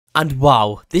And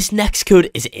wow, this next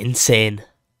code is insane.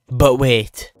 But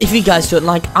wait, if you guys don't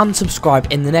like and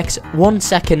subscribe in the next 1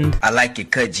 second. I like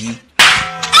it, cut G.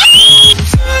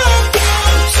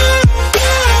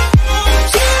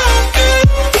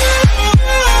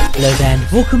 Hello then,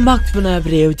 welcome back to another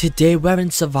video. Today we're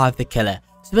in Survive the Killer.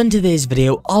 So in today's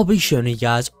video, I'll be showing you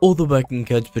guys all the working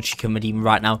codes which you can redeem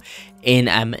right now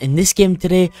in this game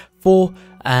today for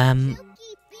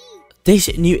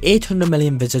this new 800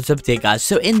 million visits update, guys.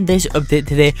 So in this update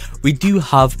today, we do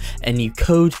have a new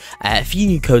code, a few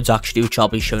new codes actually, which I'll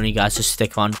be showing you guys, so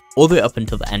stick on all the way up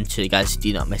until the end so you guys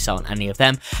do not miss out on any of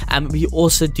them. And we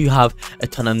also do have a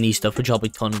ton of new stuff which I'll be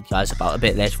telling you guys about a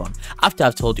bit later on, after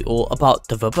I've told you all about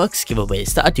the Roblox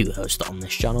giveaways that I do host on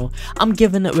this channel. I'm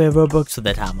giving away Robux all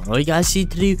the time, and all you guys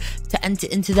need to do to enter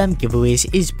into them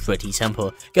giveaways is pretty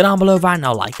simple. Go down below right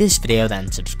now, like this video,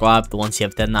 then subscribe. The once you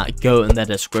have done that, go in the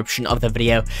description of the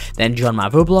video, then join my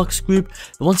Roblox group.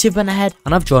 Once you've been ahead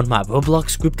and I've joined my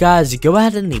Roblox group, guys, go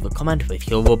ahead and leave a comment with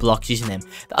your Roblox username.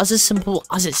 That's as simple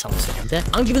as it sounds, isn't it?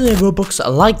 I'm giving away Robux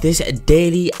like this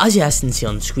daily, as you guys can see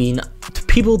on screen, to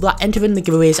people that enter in the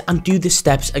giveaways and do the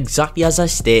steps exactly as I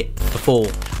stated before.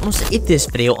 And also, if this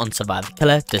video on Survive the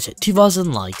Killer does hit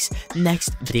 2,000 likes,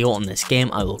 next video on this game,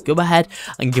 I will go ahead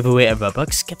and give away a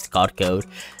Robux gift card code.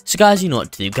 So guys, you know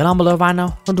what to do. Go down below right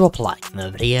now and drop a like in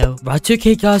the video. Right,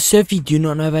 okay guys, so if you do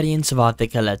not know already in Survive the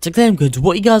Killer to claim codes,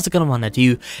 what you guys are going to want to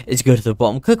do is go to the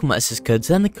bottom, click on my SS codes,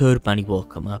 then the code Banu will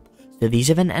come up. So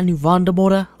these are in any random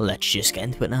order. Let's just get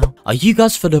into it now. Are you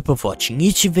guys fed up of watching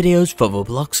YouTube videos for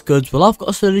Roblox codes? Well, I've got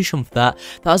a solution for that.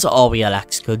 That's at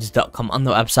rblxcodes.com on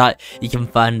the website. You can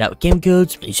find out game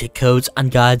codes, music codes,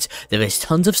 and guides. There is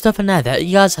tons of stuff in there that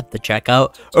you guys have to check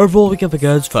out. Overall, we give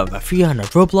codes for over 300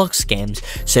 Roblox games.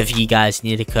 So if you guys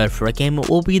need a code for a game, it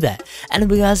will be there.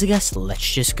 Anyway, guys, I guess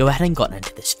let's just go ahead and get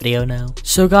into this video now.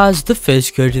 So guys, the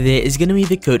first code today is going to be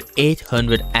the code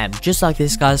 800M. Just like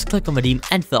this, guys, click on redeem,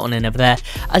 enter that one in over there.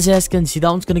 As you guys can see, that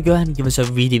one's going to go ahead and give us a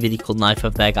really cool knife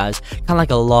over there, guys, kind of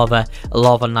like a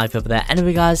lava knife over there.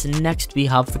 Anyway guys, next we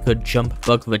have the code jump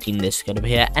bug. Redeem this code over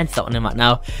here, enter that one in right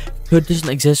now. Code doesn't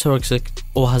exist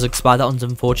or has expired. That one's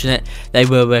unfortunate. They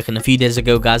were working a few days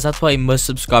ago, guys. That's why you must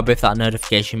subscribe with that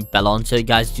notification bell on, so you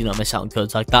guys do not miss out on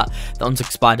codes like that. That one's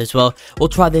expired as well. We'll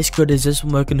try this code. Is this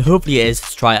one working? Hopefully it is.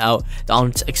 Let's try it out. That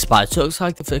one's expired, so it looks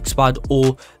like they've expired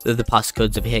all the past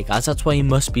codes over here, guys. That's why you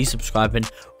must be subscribing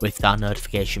with that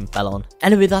notification bell on.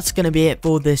 Anyway, that's gonna be it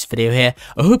for this video here.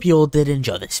 I hope you all did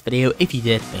enjoy this video. If you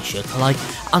did, make sure to like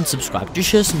and subscribe to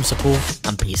show some support,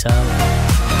 and peace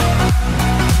out.